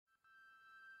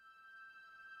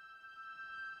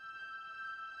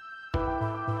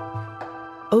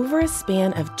Over a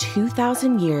span of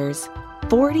 2,000 years,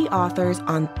 40 authors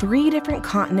on 3 different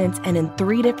continents and in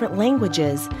 3 different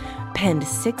languages penned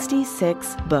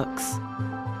 66 books,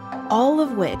 all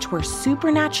of which were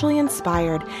supernaturally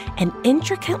inspired and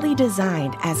intricately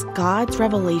designed as God's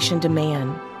revelation to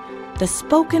man. The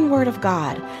spoken word of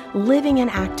God, living and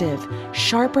active,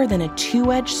 sharper than a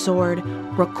 2-edged sword,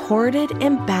 recorded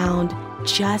and bound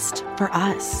just for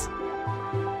us.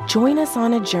 Join us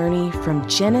on a journey from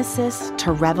Genesis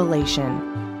to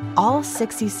Revelation, all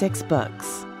 66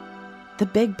 books. The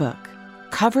Big Book,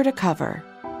 cover to cover.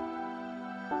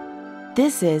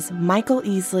 This is Michael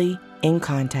Easley in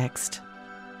Context.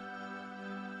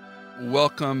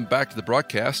 Welcome back to the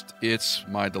broadcast. It's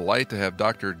my delight to have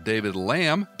Dr. David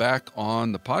Lamb back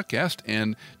on the podcast.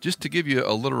 And just to give you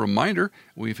a little reminder,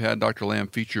 we've had Dr. Lamb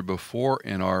featured before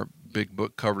in our Big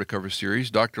Book cover-to-cover series.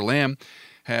 Dr. Lamb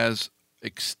has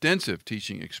extensive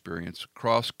teaching experience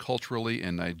cross-culturally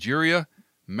in Nigeria,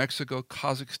 Mexico,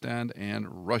 Kazakhstan,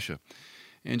 and Russia.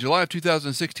 In July of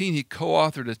 2016, he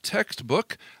co-authored a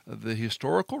textbook, The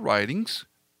Historical Writings,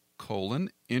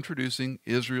 Introducing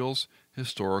Israel's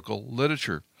Historical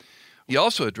Literature. He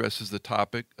also addresses the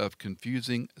topic of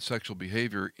confusing sexual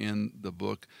behavior in the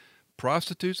book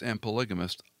Prostitutes and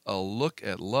Polygamists, A Look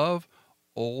at Love,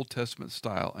 Old Testament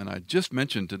Style. And I just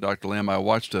mentioned to Dr. Lamb, I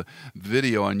watched a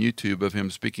video on YouTube of him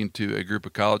speaking to a group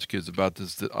of college kids about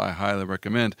this that I highly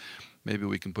recommend. Maybe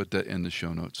we can put that in the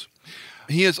show notes.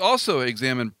 He has also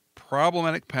examined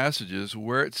problematic passages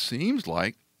where it seems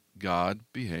like God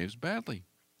behaves badly.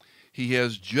 He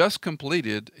has just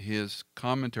completed his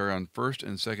commentary on 1st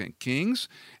and 2nd Kings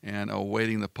and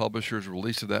awaiting the publisher's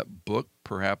release of that book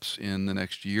perhaps in the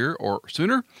next year or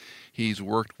sooner. He's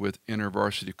worked with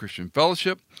InterVarsity Christian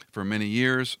Fellowship for many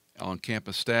years on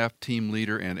campus staff, team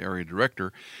leader, and area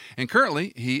director. And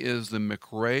currently, he is the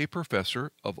McRae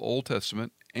Professor of Old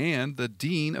Testament and the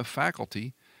Dean of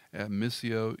Faculty at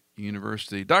Missio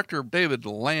University. Dr. David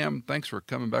Lamb, thanks for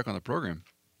coming back on the program.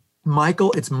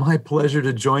 Michael, it's my pleasure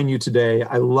to join you today.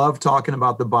 I love talking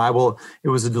about the Bible. It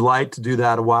was a delight to do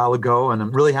that a while ago, and I'm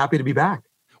really happy to be back.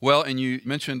 Well, and you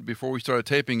mentioned before we started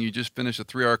taping, you just finished a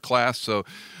 3-hour class, so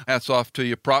hats off to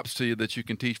you, props to you that you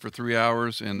can teach for 3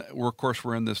 hours. And of course,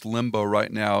 we're in this limbo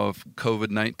right now of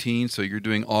COVID-19, so you're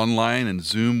doing online and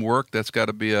Zoom work. That's got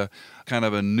to be a kind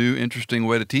of a new, interesting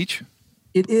way to teach.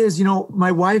 It is. You know, my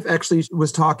wife actually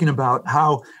was talking about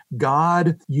how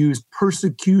God used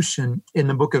persecution in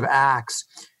the book of Acts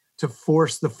to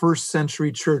force the first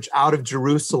century church out of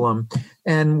Jerusalem.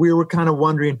 And we were kind of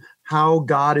wondering how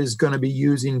God is going to be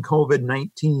using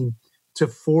COVID-19 to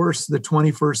force the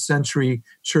 21st century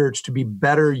church to be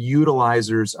better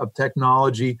utilizers of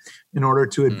technology in order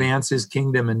to advance his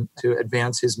kingdom and to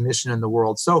advance his mission in the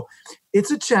world. So it's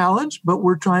a challenge, but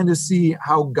we're trying to see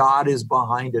how God is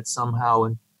behind it somehow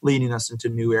and leading us into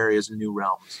new areas and new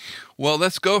realms. Well,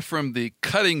 let's go from the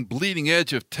cutting, bleeding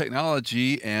edge of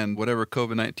technology and whatever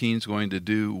COVID-19 is going to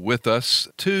do with us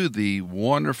to the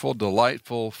wonderful,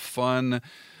 delightful, fun,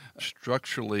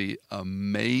 structurally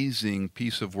amazing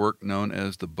piece of work known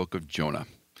as the Book of Jonah.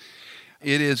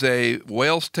 It is a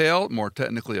whale's tale, more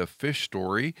technically a fish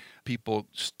story. People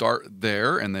start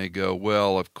there and they go,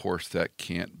 well, of course that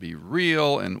can't be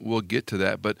real, and we'll get to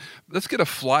that. But let's get a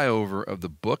flyover of the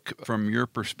book from your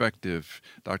perspective,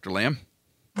 Dr. Lamb.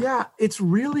 Yeah, it's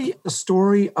really a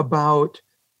story about,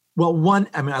 I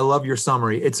love your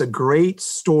summary. It's a great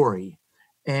story,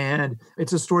 and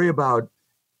it's a story about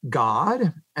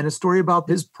God and a story about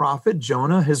his prophet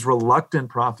Jonah, his reluctant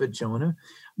prophet Jonah.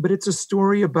 But it's a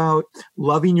story about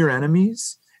loving your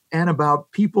enemies and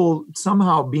about people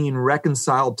somehow being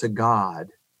reconciled to God.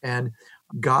 And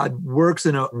God works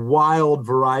in a wild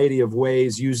variety of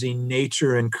ways using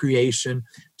nature and creation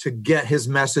to get his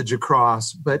message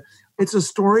across. But it's a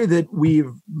story that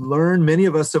we've learned, many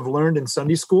of us have learned in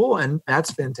Sunday school, and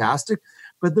that's fantastic.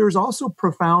 But there's also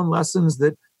profound lessons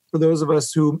that for those of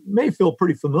us who may feel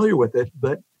pretty familiar with it,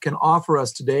 but can offer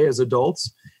us today as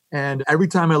adults. And every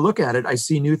time I look at it, I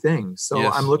see new things. So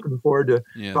yes. I'm looking forward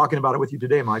to talking about it with you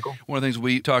today, Michael. One of the things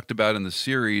we talked about in the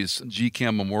series, G.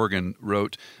 Campbell Morgan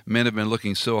wrote, men have been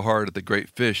looking so hard at the great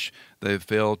fish, they've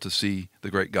failed to see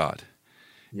the great God.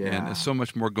 Yeah. And there's so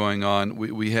much more going on.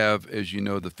 We have, as you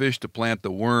know, the fish to plant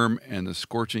the worm and the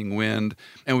scorching wind.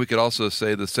 And we could also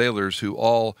say the sailors who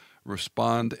all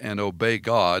respond and obey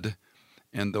God.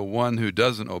 And the one who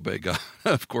doesn't obey God,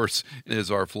 of course, is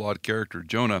our flawed character,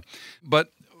 Jonah.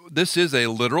 But this is a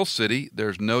literal city.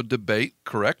 There's no debate,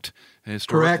 correct?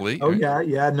 historically. Correct. Oh, right?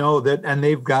 yeah. No, and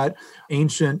they've got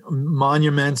ancient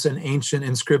monuments and ancient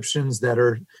inscriptions that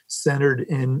are centered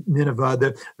in Nineveh.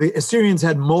 The Assyrians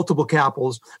had multiple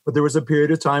capitals, but there was a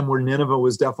period of time where Nineveh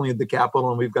was definitely the capital,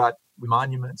 and we've got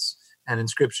monuments and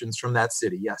inscriptions from that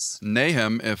city. Yes.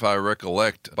 Nahum, if I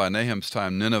recollect, by Nahum's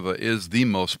time, Nineveh is the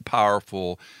most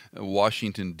powerful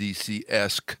Washington,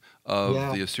 D.C.-esque of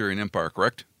the Assyrian Empire,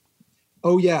 correct?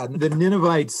 Oh, yeah. The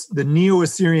Ninevites, the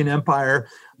Neo-Assyrian Empire,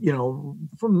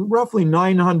 from roughly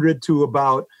 900 to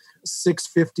about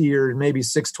 650 or maybe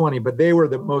 620, but they were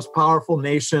the most powerful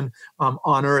nation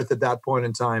on earth at that point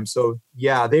in time. So,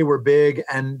 yeah, they were big,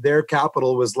 and their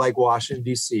capital was like Washington,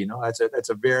 D.C. That's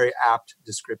a very apt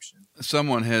description.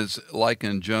 Someone has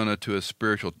likened Jonah to a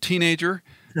spiritual teenager.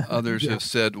 Others have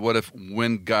said, what if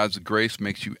when God's grace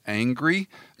makes you angry?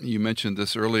 You mentioned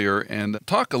this earlier. And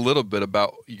talk a little bit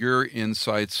about your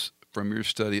insights from your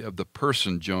study of the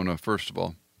person Jonah, first of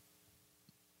all.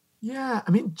 Yeah,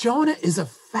 Jonah is a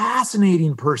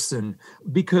fascinating person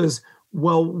because,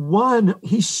 well, one,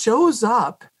 he shows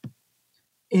up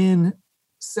in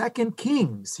 2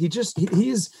 Kings.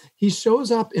 He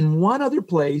shows up in one other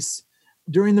place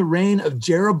during the reign of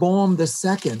Jeroboam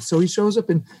II. So he shows up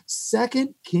in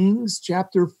 2 Kings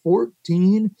chapter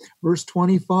 14, verse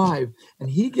 25, and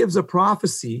he gives a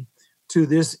prophecy to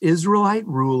this Israelite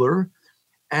ruler,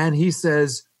 and he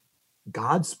says,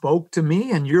 God spoke to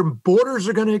me, and your borders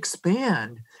are going to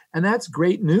expand. And that's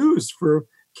great news for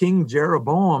King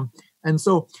Jeroboam. And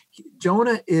so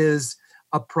Jonah is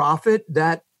a prophet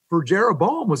that for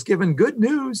Jeroboam was given good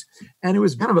news, and it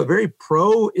was kind of a very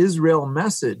pro-Israel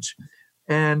message.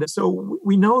 And so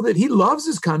we know that he loves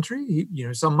his country.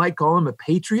 Some might call him a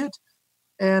patriot.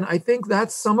 And I think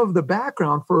that's some of the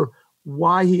background for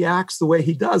why he acts the way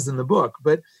he does in the book.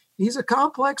 But he's a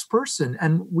complex person,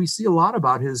 and we see a lot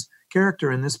about his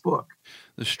character in this book.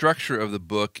 The structure of the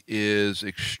book is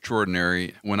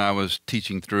extraordinary. When I was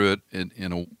teaching through it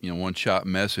in a one-shot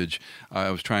message,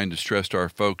 I was trying to stress to our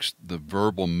folks the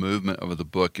verbal movement of the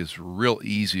book is real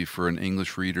easy for an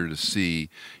English reader to see.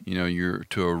 You're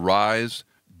to arise,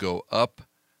 go up,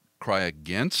 cry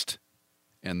against,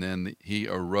 and then he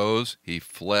arose, he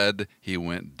fled, he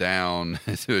went down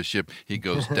to a ship, he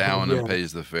goes down and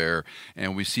pays the fare.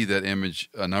 And we see that image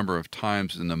a number of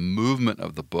times in the movement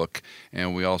of the book.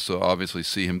 And we also obviously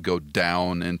see him go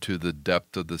down into the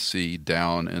depth of the sea,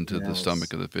 down into the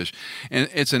stomach of the fish. And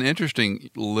it's an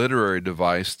interesting literary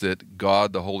device that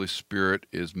God, the Holy Spirit,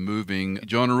 is moving.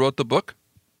 Jonah wrote the book?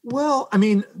 Well,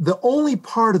 the only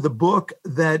part of the book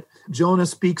that Jonah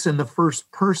speaks in the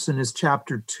first person is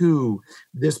chapter 2,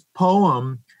 this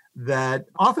poem that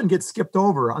often gets skipped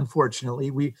over,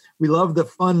 unfortunately. We love the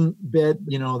fun bit,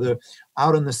 the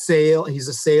out on the sail. He's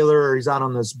a sailor, or he's out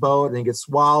on this boat, and he gets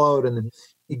swallowed, and then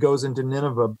he goes into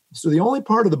Nineveh. So the only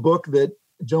part of the book that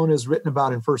Jonah is written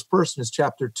about in first person is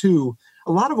chapter 2.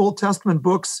 A lot of Old Testament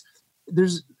books,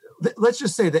 let's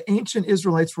just say the ancient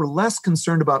Israelites were less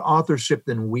concerned about authorship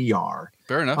than we are.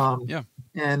 Fair enough. Yeah.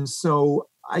 And so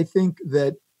I think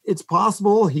that it's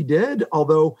possible he did,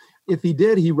 although if he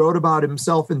did, he wrote about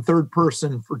himself in third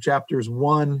person for chapters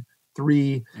 1,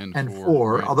 3, and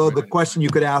 4. Right, although right. The question you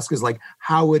could ask is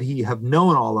how would he have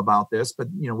known all about this? But,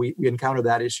 we encounter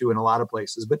that issue in a lot of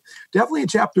places. But definitely in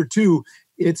chapter 2,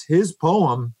 it's his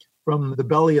poem from the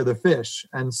belly of the fish.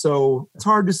 And so it's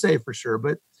hard to say for sure,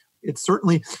 but it's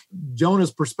certainly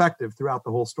Jonah's perspective throughout the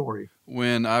whole story.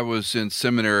 When I was in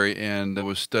seminary and I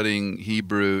was studying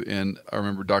Hebrew, and I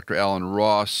remember Dr. Alan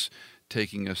Ross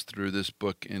taking us through this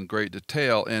book in great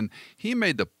detail, and he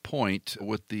made the point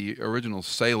with the original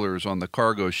sailors on the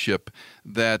cargo ship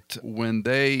that when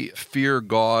they fear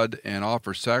God and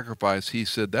offer sacrifice, he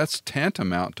said that's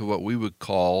tantamount to what we would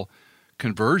call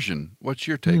conversion. What's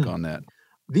your take on that?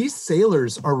 These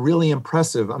sailors are really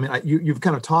impressive. You've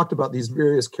kind of talked about these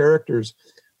various characters.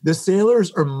 The sailors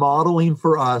are modeling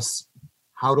for us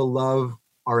how to love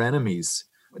our enemies.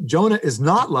 Jonah is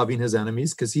not loving his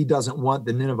enemies because he doesn't want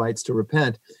the Ninevites to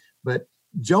repent. But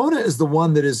Jonah is the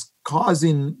one that is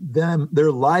causing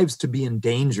their lives to be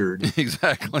endangered.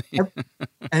 Exactly.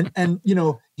 and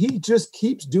he just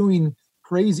keeps doing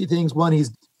crazy things. One,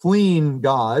 he's fleeing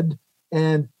God,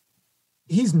 and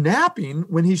he's napping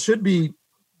when he should be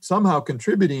somehow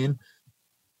contributing.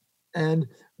 And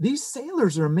these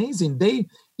sailors are amazing. They,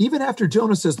 even after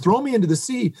Jonah says, throw me into the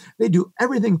sea, they do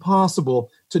everything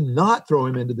possible to not throw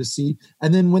him into the sea.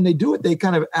 And then when they do it, they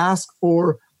kind of ask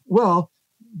for,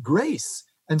 grace.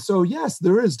 And so, yes,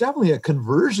 there is definitely a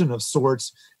conversion of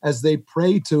sorts as they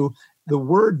pray to the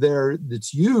word there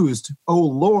that's used, oh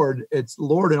Lord, it's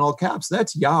Lord in all caps.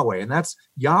 That's Yahweh. And that's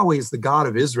Yahweh is the God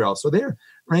of Israel. So they're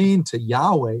praying to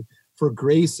Yahweh for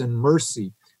grace and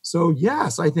mercy. So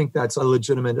yes, I think that's a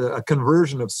legitimate a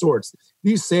conversion of sorts.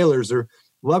 These sailors are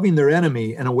loving their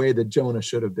enemy in a way that Jonah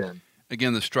should have been.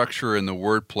 Again, the structure and the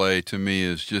wordplay to me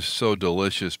is just so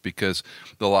delicious because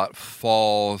the lot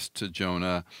falls to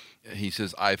Jonah. He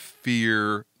says, I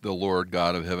fear the Lord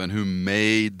God of heaven who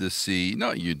made the sea.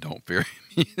 No, you don't fear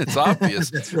him. It's obvious,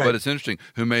 That's right. But it's interesting.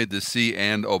 Who made the sea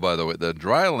and, oh, by the way, the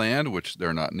dry land, which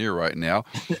they're not near right now.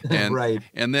 And, right.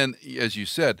 And then, as you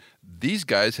said, these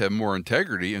guys have more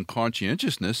integrity and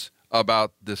conscientiousness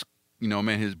about this,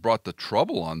 man who's brought the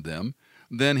trouble on them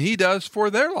than he does for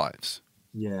their lives.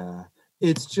 Yeah.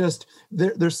 It's just,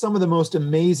 there's some of the most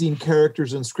amazing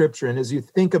characters in Scripture. And as you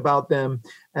think about them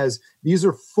as these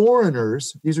are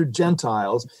foreigners, these are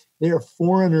Gentiles, they are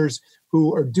foreigners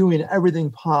who are doing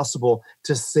everything possible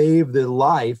to save the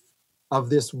life of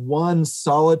this one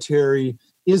solitary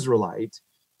Israelite.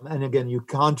 And again, you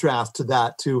contrast to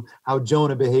that to how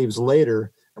Jonah behaves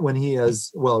later when he is,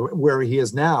 where he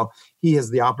is now, he has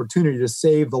the opportunity to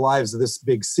save the lives of this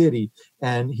big city,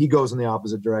 and he goes in the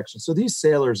opposite direction. So these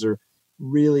sailors are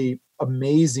really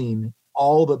amazing,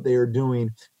 all that they are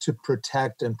doing to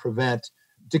protect and prevent,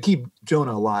 to keep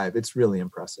Jonah alive. It's really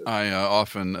impressive. I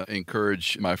often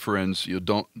encourage my friends,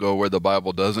 don't go where the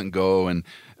Bible doesn't go and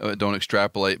don't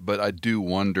extrapolate. But I do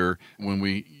wonder when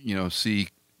we, see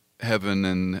heaven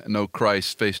and know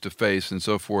Christ face to face and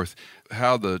so forth,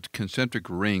 how the concentric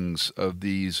rings of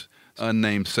these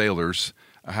unnamed sailors,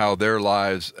 how their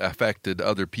lives affected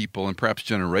other people and perhaps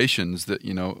generations that,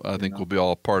 I think will be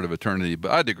all part of eternity.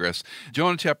 But I digress.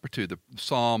 Jonah chapter 2, the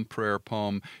psalm, prayer,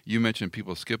 poem. You mentioned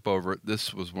people skip over it.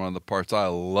 This was one of the parts I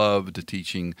loved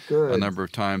teaching a number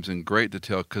of times in great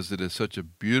detail because it is such a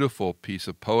beautiful piece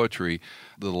of poetry.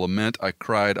 The lament, I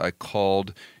cried, I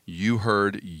called, you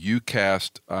heard, you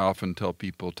cast. I often tell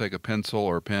people, take a pencil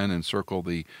or a pen and circle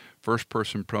the first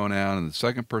person pronoun and the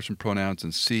second person pronouns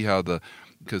and see how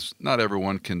because not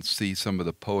everyone can see some of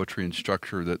the poetry and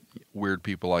structure that weird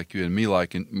people like you and me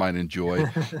might enjoy,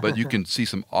 but you can see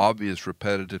some obvious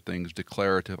repetitive things,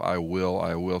 declarative, I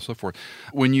will, so forth.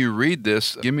 When you read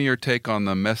this, give me your take on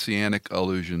the messianic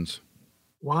allusions.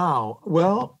 Wow.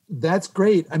 Well, that's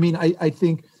great. I mean, I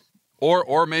think...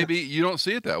 Or maybe you don't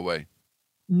see it that way.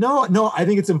 No, I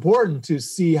think it's important to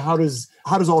see how does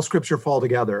all Scripture fall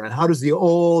together, and how does the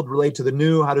old relate to the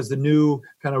new? How does the new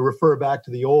kind of refer back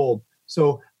to the old?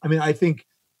 So, I mean, I think,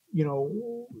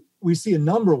 we see a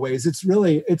number of ways. It's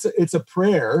really, it's a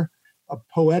prayer, a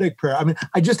poetic prayer. I mean,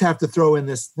 I just have to throw in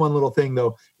this one little thing,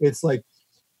 though. It's like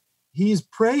he's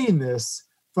praying this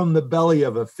from the belly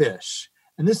of a fish.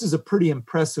 And this is a pretty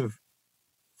impressive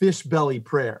fish belly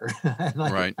prayer. And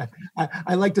right.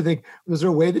 I like to think, was there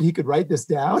a way that he could write this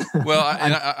down? Well,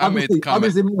 I made the comment.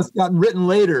 Obviously, it must have gotten written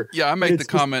later. Yeah, I make the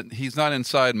comment, he's not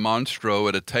inside Monstro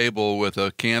at a table with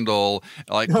a candle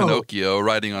like Pinocchio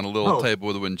writing on a little table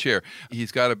with a wooden chair.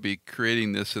 He's got to be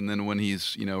creating this, and then when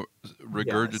he's,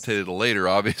 regurgitated later,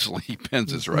 obviously he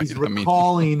pens his right. He's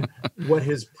recalling what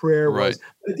his prayer was. Right.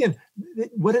 But again,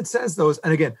 what it says, though, is,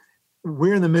 and again,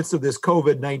 we're in the midst of this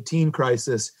COVID-19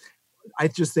 crisis. I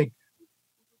just think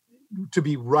to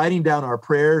be writing down our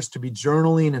prayers, to be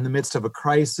journaling in the midst of a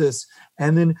crisis,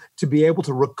 and then to be able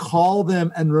to recall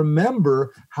them and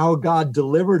remember how God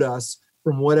delivered us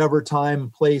from whatever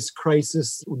time, place,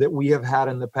 crisis that we have had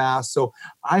in the past. So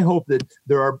I hope that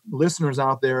there are listeners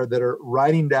out there that are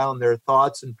writing down their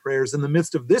thoughts and prayers in the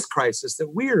midst of this crisis that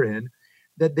we're in,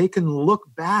 that they can look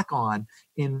back on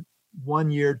in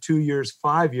 1 year, 2 years,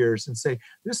 5 years, and say,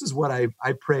 this is what I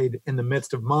prayed in the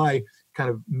midst of my kind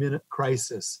of minute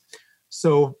crisis.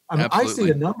 So I see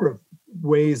a number of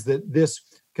ways that this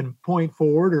can point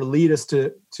forward or lead us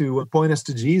to point us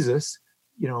to Jesus.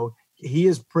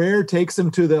 His prayer takes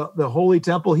him to the holy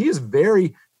temple. He is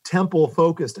very temple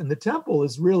focused, and the temple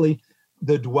is really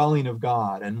the dwelling of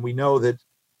God. And we know that,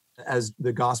 as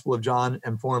the Gospel of John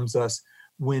informs us,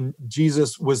 when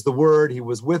Jesus was the Word, he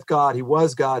was with God, he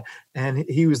was God, and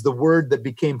he was the Word that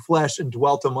became flesh and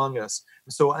dwelt among us.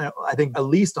 So I think at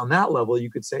least on that level, you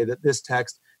could say that this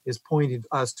text is pointing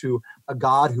us to a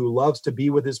God who loves to be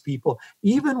with his people,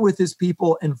 even with his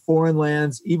people in foreign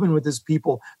lands, even with his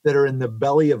people that are in the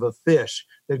belly of a fish,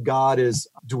 that God is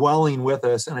dwelling with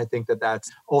us. And I think that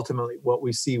that's ultimately what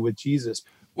we see with Jesus.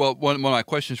 Well, one of my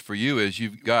questions for you is,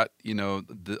 you've got,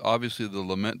 obviously the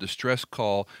lament distress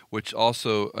call, which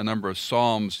also a number of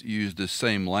Psalms use the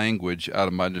same language. Out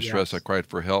of my distress, yes, I cried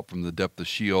for help from the depth of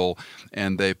Sheol.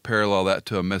 And they parallel that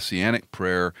to a messianic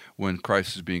prayer when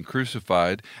Christ is being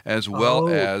crucified, as well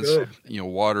as,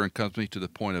 water encompassed me to the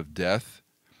point of death.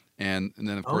 And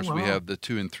then, of Oh, course, we wow. have the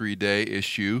 2 and 3 day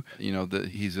issue, that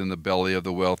he's in the belly of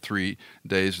the whale 3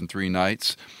 days and 3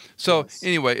 nights. So Yes.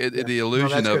 anyway, Yeah. the No,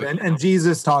 illusion that's of good. And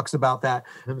Jesus talks about that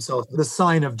himself. The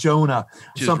sign of Jonah,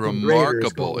 which is something greater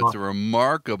is remarkable. going It's on. a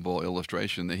remarkable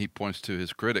illustration that he points to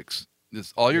his critics.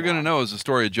 All you're going to Yeah. know is the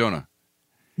story of Jonah.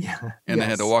 Yeah. And they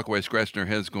had to Yes. walk away scratching their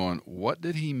heads going, what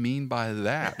did he mean by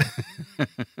that?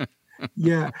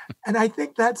 Yeah. And I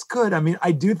think that's good. I mean,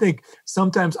 I do think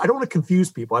sometimes I don't want to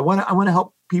confuse people. I want to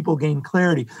help people gain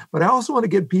clarity, but I also want to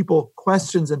give people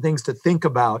questions and things to think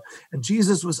about. And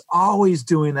Jesus was always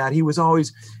doing that. He was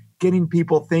always getting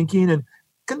people thinking and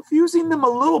confusing them a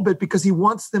little bit because he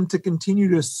wants them to continue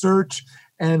to search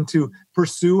and to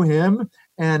pursue him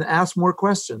and ask more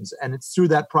questions. And it's through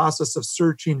that process of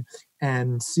searching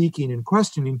and seeking and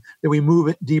questioning that we move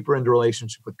it deeper into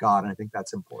relationship with God. And I think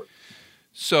that's important.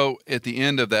 So at the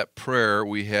end of that prayer,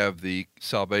 we have the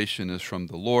salvation is from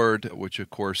the Lord, which of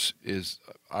course is,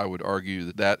 I would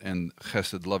argue, that and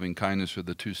chesed, loving kindness, are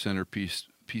the two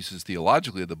pieces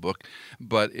theologically of the book.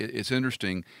 But it's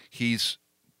interesting. He's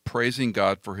praising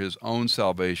God for his own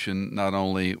salvation, not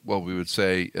only what we would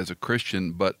say as a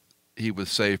Christian, but he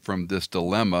was saved from this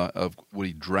dilemma of would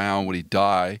he drown, would he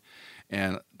die?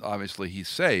 And obviously he's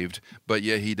saved, but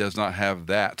yet he does not have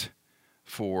that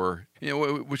for,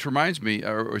 which reminds me,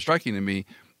 or striking to me,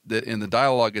 that in the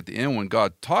dialogue at the end when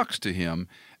God talks to him,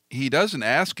 he doesn't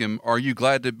ask him, are you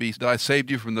glad that I saved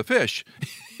you from the fish?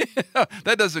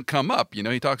 That doesn't come up.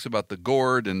 He talks about the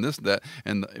gourd and this, that,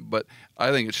 but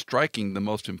I think it's striking. The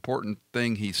most important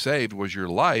thing he saved was your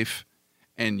life,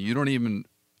 and you don't even,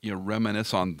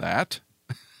 reminisce on that.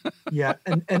 Yeah.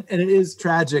 And it is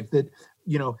tragic that,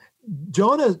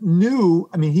 Jonah knew,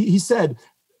 I mean, he said,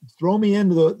 throw me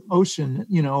into the ocean,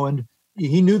 and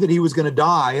he knew that he was going to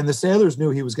die, and the sailors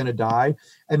knew he was going to die.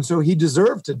 And so he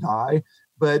deserved to die,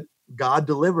 but God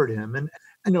delivered him. And,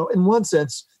 in one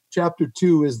sense, chapter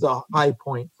 2 is the high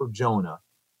point for Jonah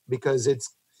because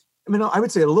I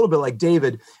would say a little bit like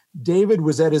David. David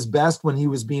was at his best when he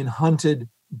was being hunted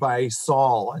by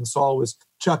Saul, and Saul was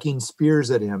chucking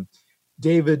spears at him.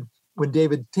 When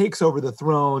David takes over the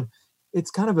throne, it's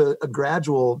kind of a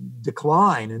gradual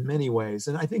decline in many ways.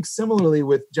 And I think similarly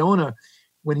with Jonah,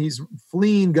 when he's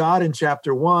fleeing God in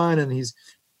chapter 1, and he's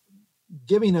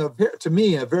giving to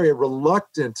me a very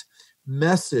reluctant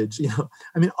message,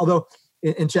 although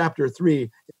in chapter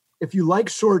 3, if you like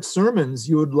short sermons,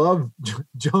 you would love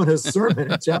Jonah's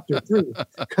sermon in chapter 3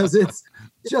 because it's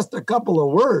just a couple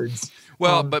of words.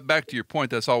 Well, but back to your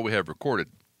point, that's all we have recorded.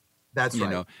 That's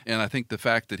right. And I think the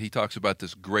fact that he talks about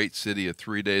this great city, a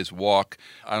 3 days walk,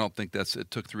 I don't think it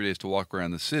took 3 days to walk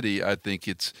around the city. I think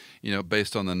it's,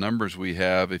 based on the numbers we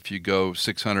have, if you go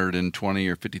 620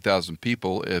 or 50,000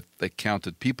 people, if they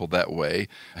counted people that way,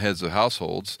 heads of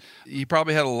households, he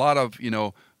probably had a lot of,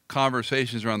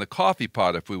 conversations around the coffee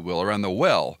pot, if we will, around the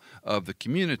well of the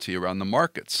community, around the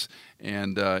markets.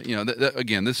 And,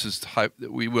 again, this is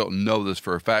we won't know this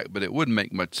for a fact, but it wouldn't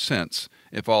make much sense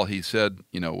if all he said,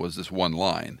 was this one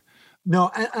line.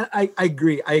 No, I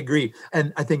agree.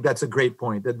 And I think that's a great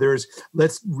point that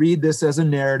let's read this as a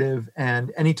narrative.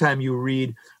 And anytime you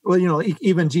read,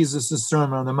 even Jesus'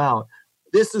 Sermon on the Mount,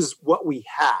 this is what we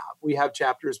have. We have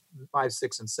chapters 5,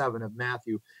 6, and 7 of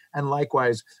Matthew. And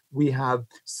likewise, we have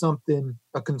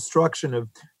a construction of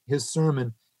his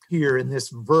sermon here in this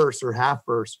verse or half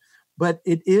verse. But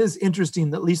it is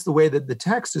interesting, at least the way that the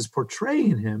text is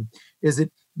portraying him, is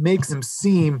it makes him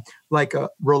seem like a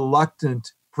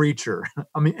reluctant preacher.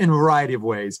 In a variety of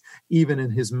ways, even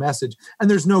in his message. And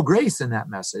there's no grace in that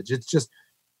message. It's just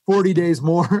 40 days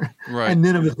more, right, and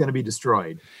Nineveh is going to be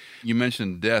destroyed. You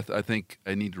mentioned death. I think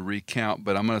I need to recount,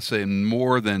 but I'm going to say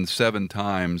more than 7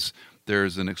 times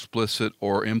there's an explicit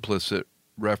or implicit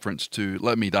reference to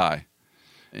let me die.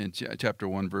 In chapter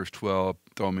 1, verse 12,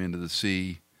 throw me into the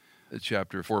sea.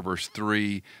 Chapter 4, verse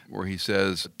 3, where he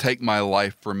says, take my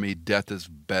life from me. Death is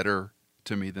better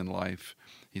to me than life.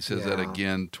 He says that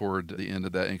again toward the end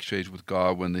of that exchange with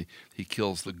God when he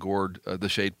kills the gourd, the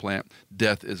shade plant.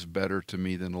 Death is better to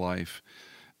me than life.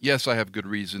 Yes, I have good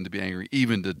reason to be angry,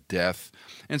 even to death.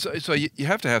 And so you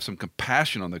have to have some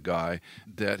compassion on the guy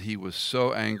that he was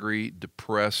so angry,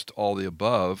 depressed, all the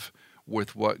above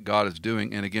with what God is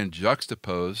doing. And again,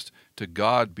 juxtaposed to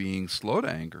God being slow to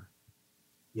anger.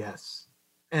 Yes.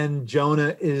 And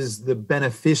Jonah is the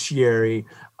beneficiary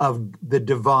of the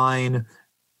divine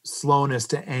slowness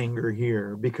to anger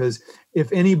here, because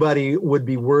if anybody would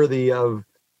be worthy of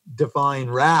divine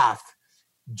wrath,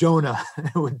 Jonah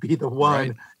would be the one.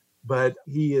 Right. But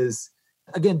he is,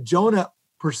 again, Jonah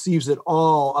perceives it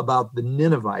all about the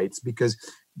Ninevites because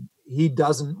he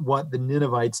doesn't want the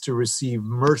Ninevites to receive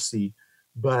mercy,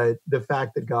 but the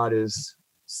fact that God is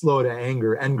slow to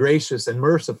anger and gracious and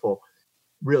merciful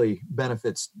really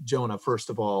benefits Jonah, first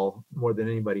of all, more than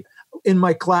anybody. In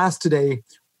my class today,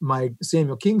 my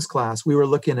Samuel King's class, we were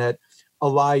looking at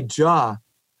Elijah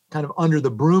kind of under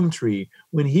the broom tree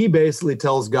when he basically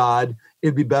tells God,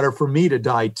 it'd be better for me to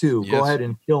die too. Yes. Go ahead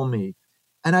and kill me.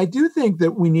 And I do think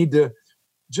that we need to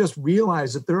just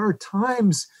realize that there are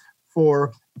times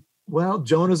for, well,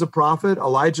 Jonah's a prophet,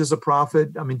 Elijah's a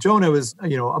prophet. I mean, Jonah was,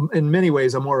 in many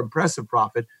ways a more impressive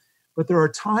prophet, but there are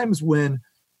times when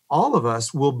all of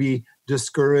us will be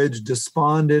discouraged,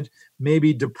 despondent,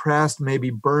 maybe depressed, maybe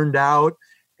burned out,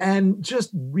 and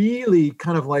just really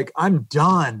kind of like, I'm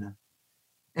done.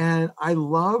 And I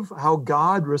love how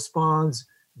God responds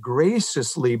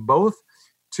graciously, both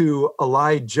to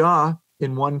Elijah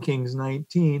in 1 Kings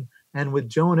 19 and with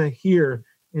Jonah here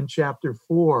in chapter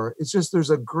 4. It's just, there's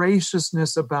a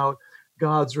graciousness about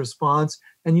God's response.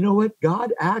 And you know what?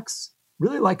 God acts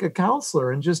really like a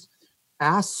counselor and just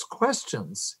asks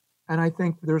questions. And I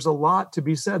think there's a lot to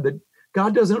be said that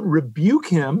God doesn't rebuke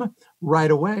him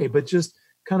right away, but just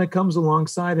kind of comes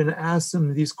alongside and asks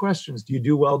him these questions. Do you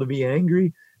do well to be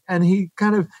angry? And he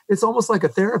kind of, it's almost like a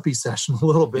therapy session a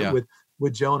little bit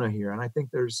with Jonah here. And I think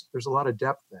there's a lot of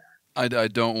depth there. I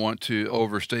don't want to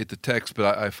overstate the text,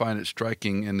 but I find it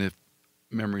striking. And if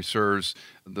memory serves,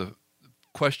 the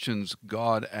questions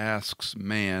God asks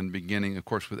man, beginning, of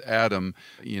course, with Adam,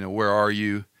 where are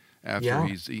you? After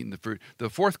he's eaten the fruit. The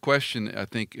fourth question, I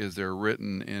think, is there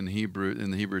written in the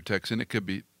Hebrew text, and it could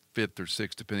be fifth or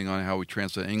sixth, depending on how we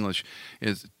translate English,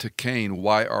 is to Cain,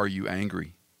 why are you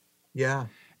angry? Yeah.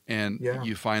 And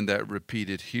you find that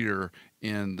repeated here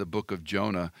in the book of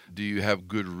Jonah. Do you have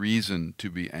good reason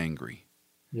to be angry?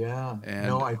 Yeah. And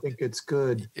no, I think it's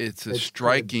good. It's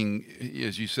striking,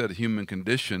 as you said, a human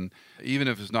condition, even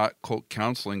if it's not, quote,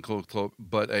 counseling, quote,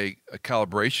 but a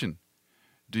calibration.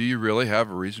 Do you really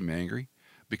have a reason to be angry?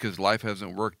 Because life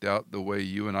hasn't worked out the way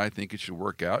you and I think it should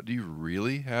work out. Do you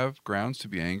really have grounds to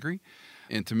be angry?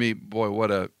 And to me, boy,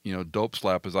 what a dope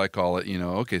slap, as I call it.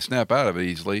 Okay, snap out of it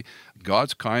easily.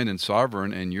 God's kind and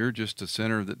sovereign, and you're just a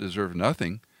sinner that deserves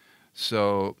nothing.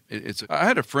 So I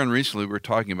had a friend recently. We were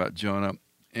talking about Jonah,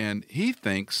 and he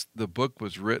thinks the book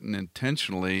was written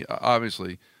intentionally.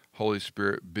 Obviously, Holy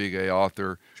Spirit, big A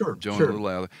author, Jonah, little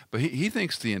A author. But he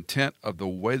thinks the intent of the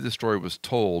way the story was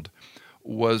told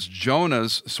was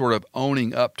Jonah's sort of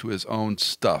owning up to his own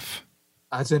stuff.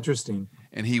 That's interesting.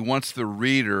 And he wants the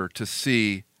reader to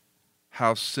see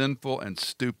how sinful and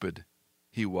stupid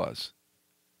he was.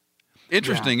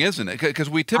 Interesting, isn't it? Because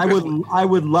we typically... I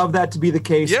would love that to be the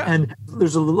case. Yeah. And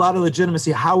there's a lot of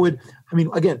legitimacy.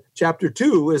 Again, chapter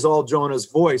 2 is all Jonah's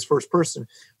voice, first person.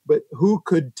 But who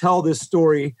could tell this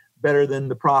story better than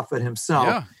the prophet himself?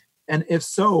 Yeah. And if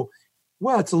so,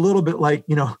 well, it's a little bit like,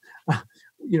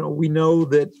 we know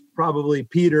that probably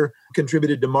Peter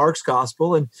contributed to Mark's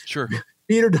gospel, and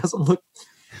Peter doesn't look,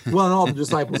 well, and all the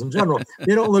disciples in general,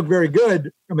 they don't look very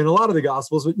good. I mean, a lot of the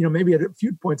gospels, but, maybe at a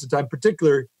few points in time,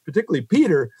 particularly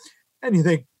Peter, and you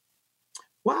think,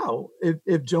 wow,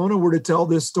 if Jonah were to tell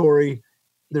this story,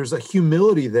 there's a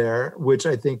humility there, which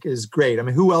I think is great. I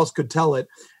mean, who else could tell it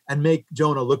and make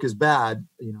Jonah look as bad,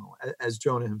 as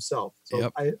Jonah himself?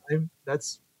 So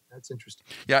that's interesting.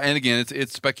 Yeah, and again,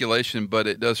 it's speculation, but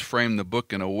it does frame the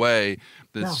book in a way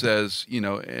that says,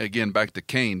 again, back to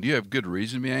Cain. Do you have good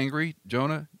reason to be angry,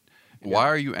 Jonah? Yeah. Why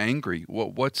are you angry?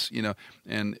 What's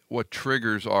and what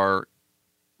triggers our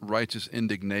righteous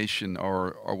indignation,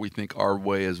 or we think our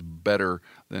way is better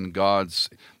than God's?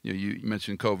 You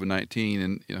mentioned COVID-19,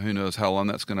 and who knows how long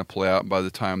that's going to play out. By the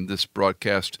time this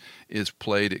broadcast is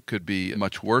played, it could be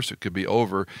much worse. It could be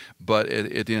over. But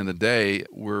at the end of the day,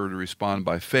 we're to respond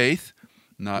by faith,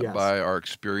 not by our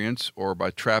experience or by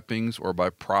trappings or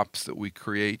by props that we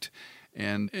create.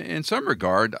 And in some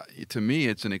regard, to me,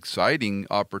 it's an exciting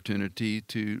opportunity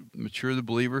to mature the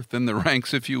believer, thin the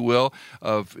ranks, if you will,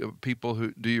 of people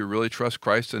who, do you really trust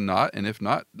Christ and not? And if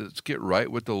not, let's get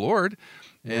right with the Lord.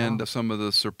 Yeah. And some of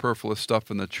the superfluous stuff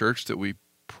in the church that we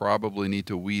probably need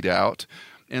to weed out.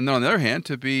 And then on the other hand,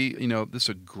 to be, this is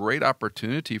a great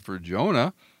opportunity for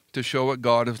Jonah to show what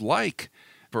God is like,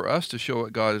 for us to show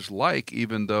what God is like,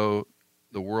 even though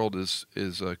the world is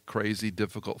a crazy,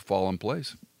 difficult, fallen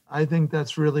place. I think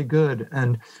that's really good.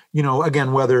 And, again,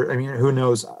 who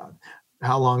knows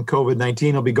how long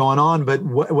COVID-19 will be going on, but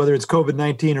whether it's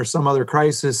COVID-19 or some other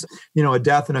crisis, a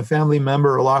death in a family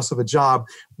member or loss of a job,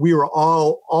 we are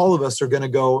all of us are going to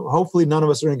go, hopefully none of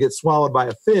us are going to get swallowed by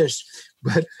a fish,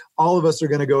 but all of us are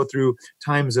going to go through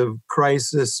times of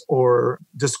crisis or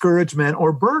discouragement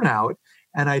or burnout.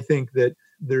 And I think that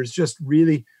there's just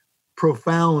really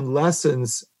profound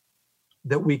lessons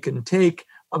that we can take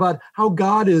about how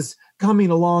God is coming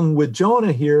along with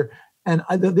Jonah here. And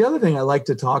the other thing I like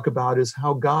to talk about is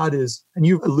how God is, and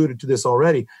you've alluded to this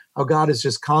already, how God is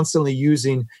just constantly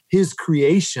using his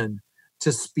creation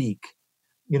to speak,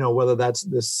 whether that's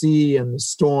the sea and the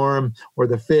storm or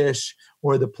the fish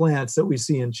or the plants that we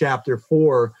see in chapter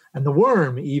 4 and the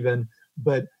worm even.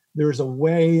 But there's a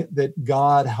way that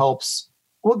God helps.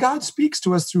 Well, God speaks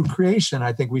to us through creation.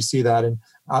 I think we see that in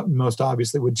most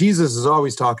obviously what Jesus is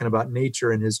always talking about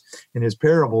nature in his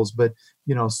parables. But,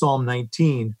 Psalm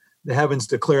 19, the heavens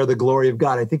declare the glory of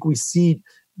God. I think we see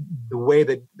the way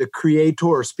that the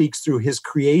Creator speaks through his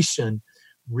creation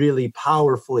really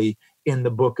powerfully in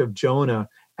the book of Jonah,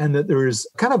 and that there's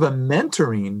kind of a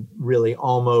mentoring really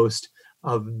almost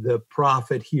of the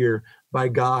prophet here by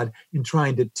God in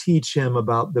trying to teach him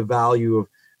about the value of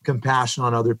compassion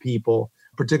on other people,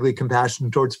 particularly compassion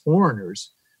towards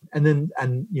foreigners. And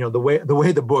the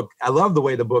way the book, I love the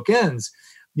way the book ends.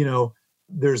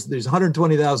 There's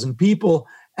 120,000 people,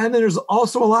 and then there's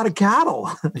also a lot of cattle,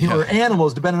 or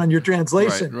animals, depending on your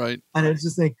translation. Right. And I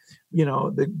just think,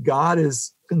 that God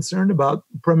is concerned about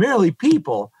primarily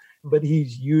people, but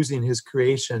he's using his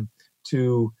creation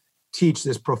to teach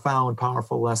this profound,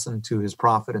 powerful lesson to his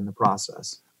prophet in the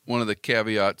process. One of the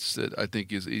caveats that I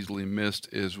think is easily missed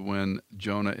is when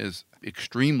Jonah is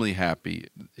extremely happy.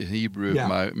 In Hebrew, if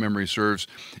my memory serves,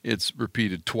 it's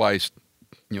repeated twice.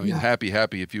 He's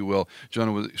happy, if you will.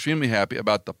 Jonah was extremely happy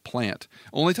about the plant.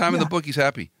 Only time in the book he's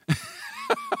happy.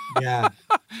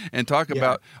 And talk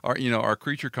about our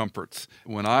creature comforts.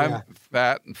 When I'm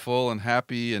fat and full and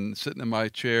happy and sitting in my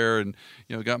chair and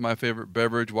got my favorite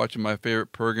beverage, watching my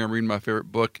favorite program, reading my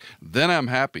favorite book, then I'm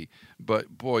happy.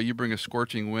 But boy, you bring a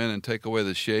scorching wind and take away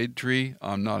the shade tree,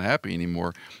 I'm not happy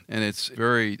anymore. And it's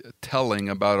very telling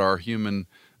about our human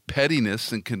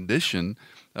pettiness and condition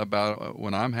about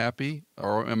when I'm happy,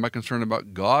 or am I concerned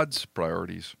about God's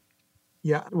priorities?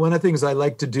 Yeah, one of the things I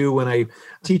like to do when I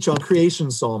teach on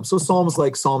creation psalms, so psalms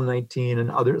like Psalm 19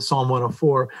 and other Psalm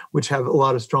 104, which have a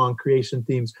lot of strong creation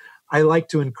themes, I like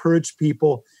to encourage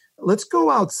people, let's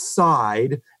go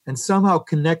outside and somehow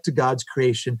connect to God's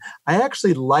creation. I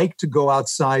actually like to go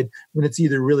outside when it's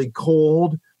either really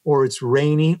cold or it's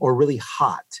rainy or really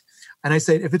hot. And I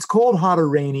say, if it's cold, hot, or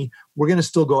rainy, we're going to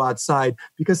still go outside,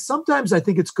 because sometimes I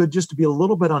think it's good just to be a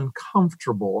little bit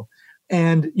uncomfortable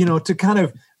and, to kind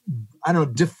of,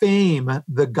 defame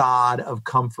the God of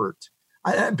comfort.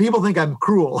 People think I'm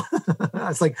cruel.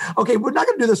 It's like, okay, we're not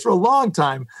going to do this for a long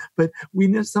time, but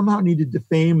we somehow need to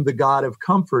defame the God of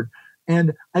comfort.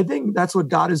 And I think that's what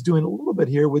God is doing a little bit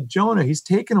here with Jonah. He's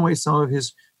taken away some of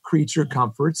his creature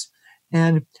comforts.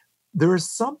 And there is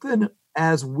something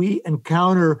as we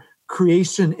encounter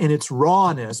creation in its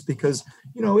rawness, because,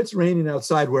 it's raining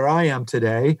outside where I am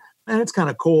today and it's kind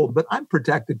of cold, but I'm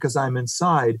protected because I'm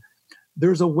inside.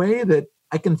 There's a way that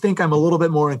I can think I'm a little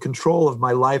bit more in control of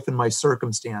my life and my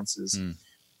circumstances.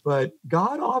 But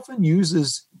God often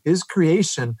uses his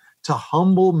creation to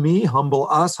humble me, humble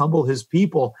us, humble his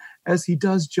people, as he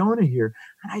does Jonah here.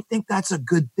 And I think that's a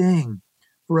good thing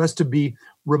for us to be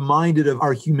reminded of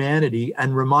our humanity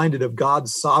and reminded of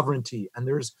God's sovereignty. And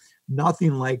there's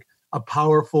nothing like a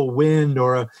powerful wind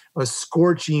or a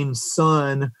scorching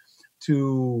sun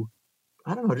to,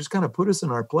 just kind of put us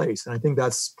in our place. And I think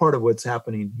that's part of what's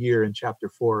happening here in chapter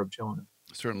 4 of Jonah.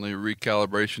 Certainly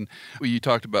recalibration. Well, you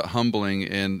talked about humbling,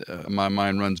 and my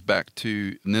mind runs back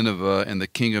to Nineveh and the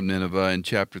king of Nineveh in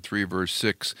chapter 3, verse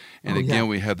 6. And again,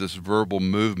 we have this verbal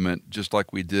movement, just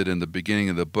like we did in the beginning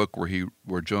of the book,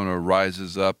 where Jonah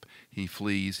rises up, he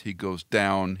flees, he goes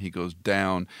down.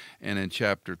 And in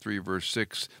chapter 3, verse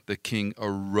 6, the king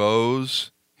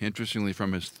arose, interestingly,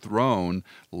 from his throne,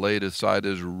 laid aside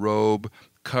his robe,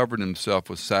 covered himself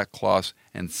with sackcloth,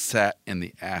 and sat in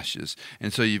the ashes.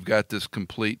 And so you've got this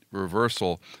complete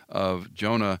reversal of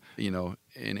Jonah,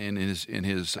 in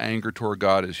his anger toward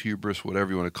God, his hubris,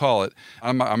 whatever you want to call it.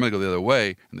 I'm going to go the other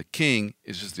way. And the king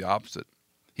is just the opposite.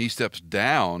 He steps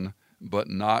down, but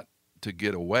not to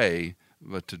get away,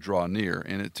 but to draw near.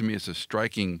 And to me, it's a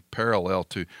striking parallel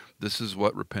to this is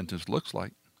what repentance looks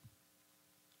like.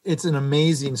 It's an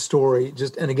amazing story.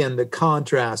 And again, the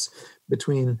contrast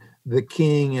between the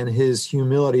king and his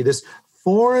humility, this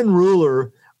foreign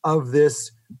ruler of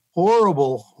this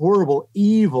horrible, horrible,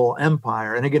 evil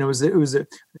empire. And again, it was the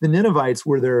Ninevites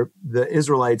were the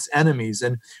Israelites' enemies.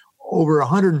 And over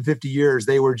 150 years,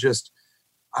 they were just,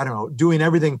 doing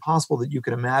everything possible that you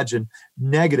can imagine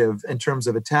negative in terms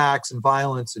of attacks and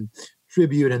violence and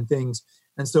tribute and things.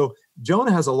 And so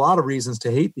Jonah has a lot of reasons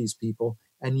to hate these people.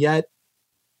 And yet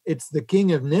it's the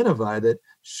king of Nineveh that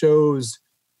shows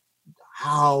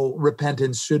how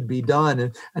repentance should be done.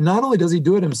 And not only does he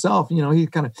do it himself,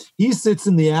 he sits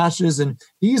in the ashes and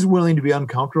he's willing to be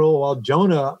uncomfortable, while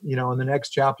Jonah, in the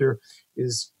next chapter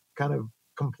is kind of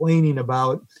complaining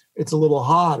about it's a little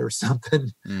hot or something.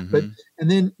 And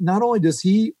then not only does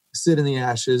he sit in the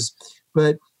ashes,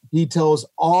 but he tells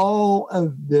all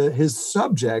of his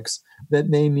subjects that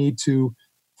they need to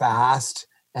fast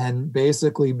and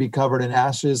basically be covered in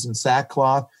ashes and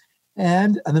sackcloth.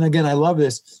 And then again, I love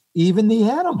this, even the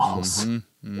animals.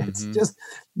 It's just,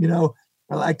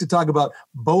 I like to talk about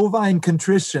bovine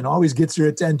contrition, always gets your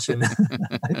attention.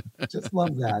 I just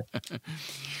love that.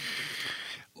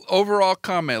 Overall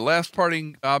comment, last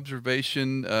parting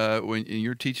observation, when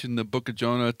you're teaching the book of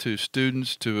Jonah to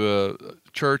students, to a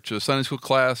church, a Sunday school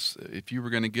class, if you were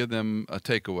going to give them a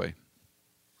takeaway.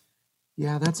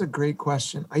 Yeah, that's a great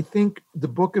question. I think the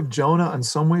book of Jonah in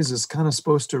some ways is kind of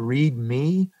supposed to read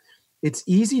me. It's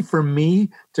easy for me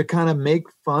to kind of make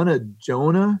fun of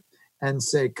Jonah and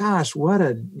say, gosh, what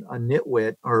a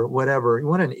nitwit or whatever,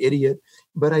 what an idiot.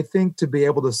 But I think to be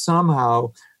able to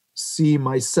somehow see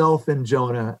myself in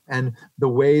Jonah and the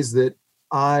ways that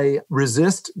I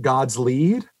resist God's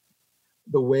lead,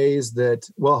 the ways that,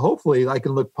 well, hopefully I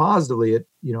can look positively at,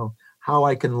 how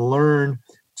I can learn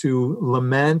to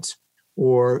lament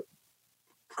or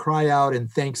cry out in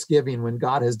thanksgiving when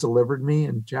God has delivered me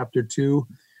in chapter 2,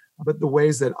 but the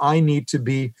ways that I need to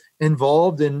be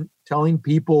involved in telling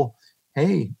people,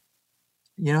 hey,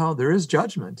 there is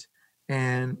judgment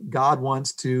and God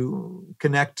wants to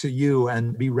connect to you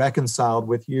and be reconciled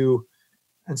with you.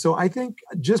 And so I think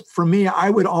just for me, I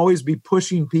would always be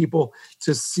pushing people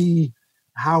to see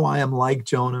how I am like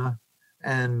Jonah.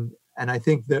 And I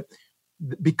think that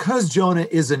because Jonah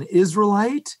is an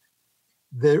Israelite,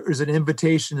 there is an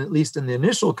invitation, at least in the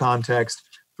initial context,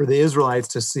 for the Israelites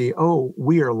to see, oh,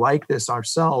 we are like this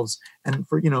ourselves. And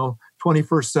for,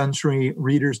 21st century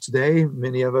readers today,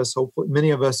 many of us,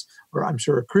 or I'm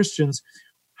sure are Christians,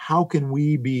 how can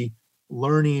we be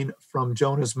learning from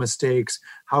Jonah's mistakes?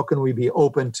 How can we be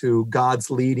open to God's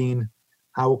leading?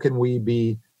 How can we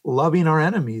be loving our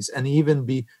enemies and even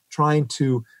be trying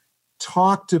to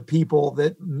talk to people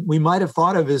that we might have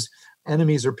thought of as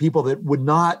enemies or people that would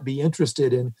not be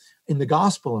interested in the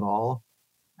gospel at all?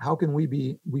 How can we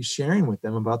be sharing with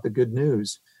them about the good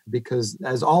news? Because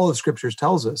as all of scriptures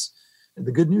tells us,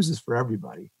 the good news is for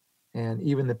everybody, and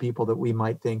even the people that we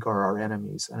might think are our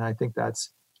enemies. And I think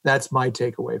that's my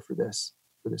takeaway for this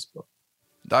book.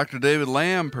 Dr. David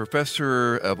Lamb,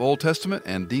 professor of Old Testament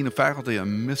and dean of faculty at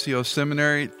Missio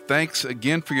Seminary, thanks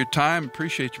again for your time.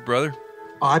 Appreciate you, brother.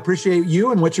 I appreciate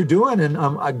you and what you're doing, and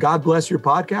God bless your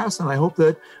podcast, and I hope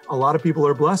that a lot of people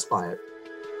are blessed by it.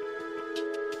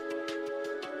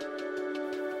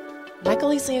 Michael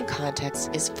Easley in Context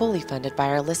is fully funded by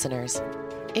our listeners.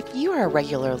 If you are a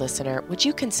regular listener, would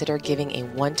you consider giving a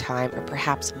one-time or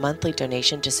perhaps monthly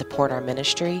donation to support our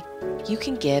ministry? You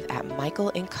can give at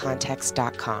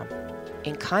michaelincontext.com.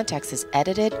 In Context is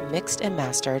edited, mixed, and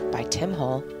mastered by Tim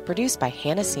Hull, produced by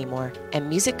Hannah Seymour, and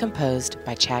music composed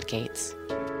by Chad Gates.